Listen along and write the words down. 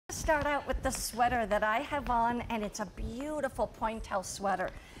Start out with the sweater that I have on, and it's a beautiful Pointelle sweater.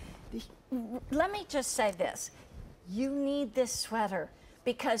 Let me just say this. You need this sweater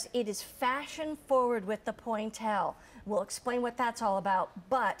because it is fashion forward with the Pointelle. We'll explain what that's all about,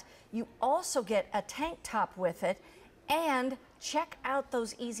 but you also get a tank top with it, and check out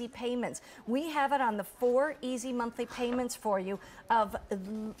those easy payments. We have it on the 4 easy monthly payments for you of,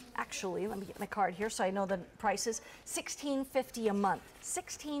 actually, let me get my card here so I know the prices, $16.50 a month.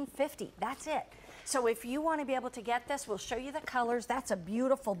 $16.50, that's it. So if you want to be able to get this, we'll show you the colors. That's a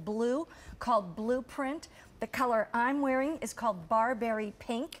beautiful blue called Blueprint. The color I'm wearing is called Barberry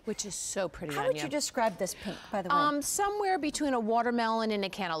Pink. Which is so pretty on you. How would you describe this pink, by the way? Somewhere between a watermelon and a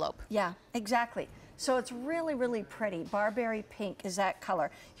cantaloupe. Yeah, exactly. So it's really, really pretty. Barberry Pink is that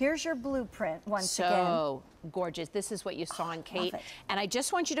color. Here's your blueprint once again. So gorgeous. This is what you saw on Kate. And I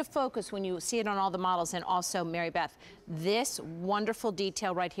just want you to focus when you see it on all the models, and also Mary Beth, this wonderful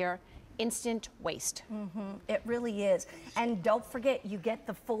detail right here. Instant waist. It really is. And don't forget, you get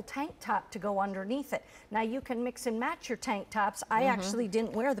the full tank top to go underneath it. Now you can mix and match your tank tops. I actually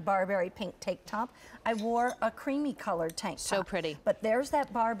didn't wear the Barberry Pink tank top. I wore a creamy colored tank top. So pretty. But there's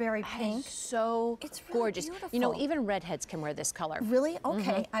that Barberry Pink. So it's really gorgeous. Beautiful. You know, even redheads can wear this color. Really?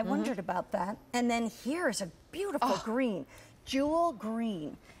 Okay. I wondered about that. And then here's a beautiful green, jewel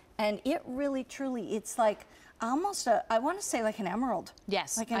green. And it really, truly, it's like almost I want to say like an emerald.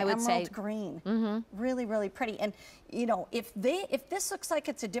 Yes, like an I would emerald say. Green. Really, really pretty. And you know, if this looks like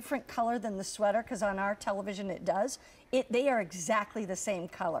it's a different color than the sweater, because on our television it does, they are exactly the same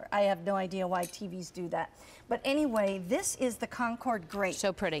color. I have no idea why TVs do that. But anyway, this is the Concord Grape.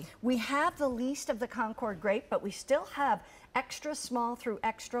 So pretty. We have the least of the Concord Grape, but we still have extra small through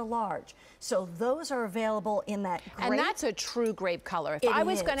extra large. So those are available in that grape. And that's a true grape color. If I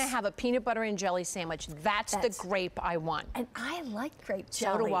was going to have a peanut butter and jelly sandwich, that's the grape I want. And I like grape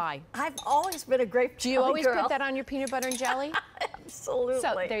jelly. So do I. I've always been a grape jelly Do you always girl. put that on your peanut butter and jelly? Absolutely.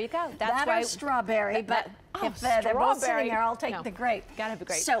 So there you go. That's that why or strawberry, but if they're both sitting there, I'll take the grape. Gotta have a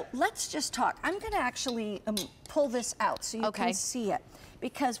grape. So let's just talk. I'm going to actually pull this out so you can see it.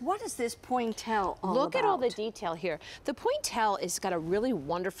 Because what is this Pointelle all about? Look at all the detail here. The Pointelle has got a really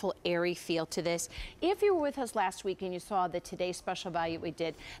wonderful, airy feel to this. If you were with us last week and you saw the Today Special Value we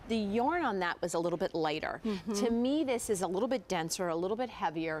did, the yarn on that was a little bit lighter. To me, this is a little bit denser, a little bit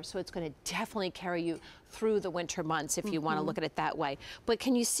heavier, so it's going to definitely carry you through the winter months if you want to look at it that way. But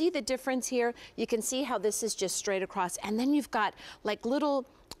can you see the difference here? You can see how this is just straight across, and then you've got like little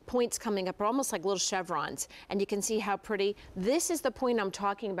points coming up, almost like little chevrons, and you can see how pretty. This is the point I'm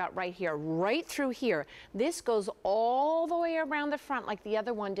talking about right here, right through here. This goes all the way around the front like the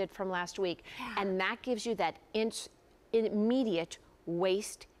other one did from last week, and that gives you that immediate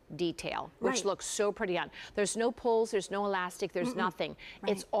waist detail, which looks so pretty on. There's no pulls, there's no elastic, there's nothing.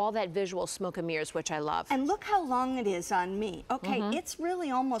 It's all that visual smoke and mirrors, which I love. And look how long it is on me. Okay, it's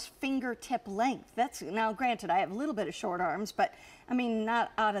really almost fingertip length. That's, now granted, I have a little bit of short arms, but I mean,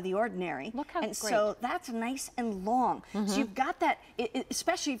 not out of the ordinary. Look how great. So that's nice and long. So you've got that,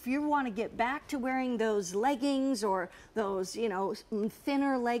 especially if you want to get back to wearing those leggings or those, you know,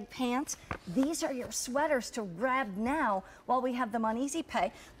 thinner leg pants. These are your sweaters to grab now while we have them on Easy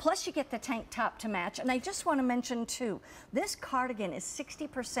Pay. Plus you get the tank top to match. And I just want to mention too, this cardigan is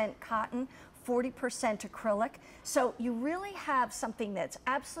 60% cotton, 40% acrylic. So you really have something that's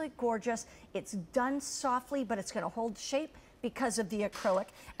absolutely gorgeous. It's done softly, but it's going to hold shape because of the acrylic.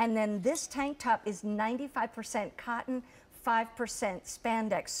 And then this tank top is 95% cotton, 5%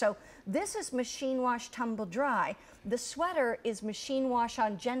 spandex. So this is machine wash, tumble dry. The sweater is machine wash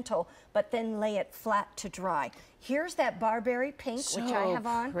on gentle, but then lay it flat to dry. Here's that Barberry Pink, which I have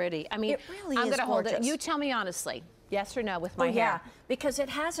on. So pretty. I mean, it really I'm is gonna hold it. gorgeous. You tell me honestly. Yes or no with my hair? Yeah, because it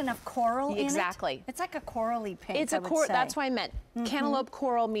has enough coral in it. Exactly. It's like a corally pink, It's a coral, that's what I meant. Cantaloupe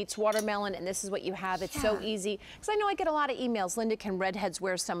coral meets watermelon, and this is what you have. It's so easy. Because I know I get a lot of emails. Linda, can redheads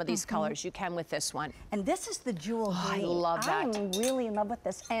wear some of these colors? You can with this one. And this is the jewel green. I love that. I'm really in love with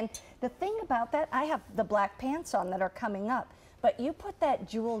this. And the thing about that, I have the black pants on that are coming up. But you put that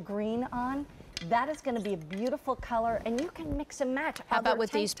jewel green on, that is going to be a beautiful color, and you can mix and match. How about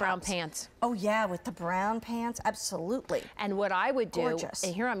with these brown pants? Oh yeah, with the brown pants, absolutely. And what I would do,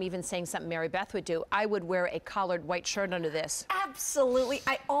 and here I'm even saying something Mary Beth would do, I would wear a collared white shirt under this. Absolutely,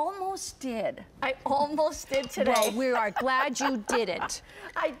 I almost did. I almost did today. Well, we are glad you didn't.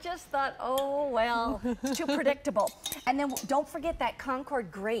 I just thought, oh well, too predictable. And then don't forget that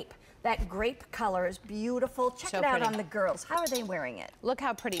Concord Grape. That grape color is beautiful. Check it out on the girls. How are they wearing it? Look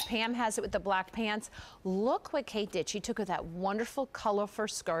how pretty. Pam has it with the black pants. Look what Kate did. She took her that wonderful colorful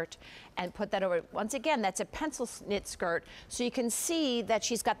skirt and put that over. Once again, that's a pencil knit skirt, so you can see that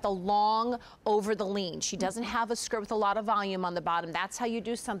she's got the long over the lean. She doesn't have a skirt with a lot of volume on the bottom. That's how you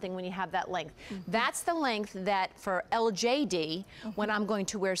do something when you have that length. That's the length that for LJD, when I'm going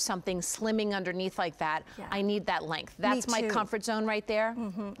to wear something slimming underneath like that, I need that length. That's my comfort zone right there.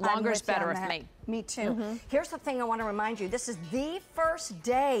 Longer is better with me. Me too. Here's the thing I want to remind you. This is the first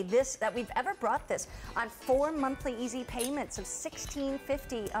day that we've ever brought this on 4 monthly easy payments of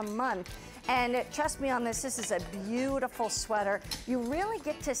 $16.50 a month. And trust me on this, this is a beautiful sweater. You really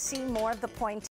get to see more of the Pointelle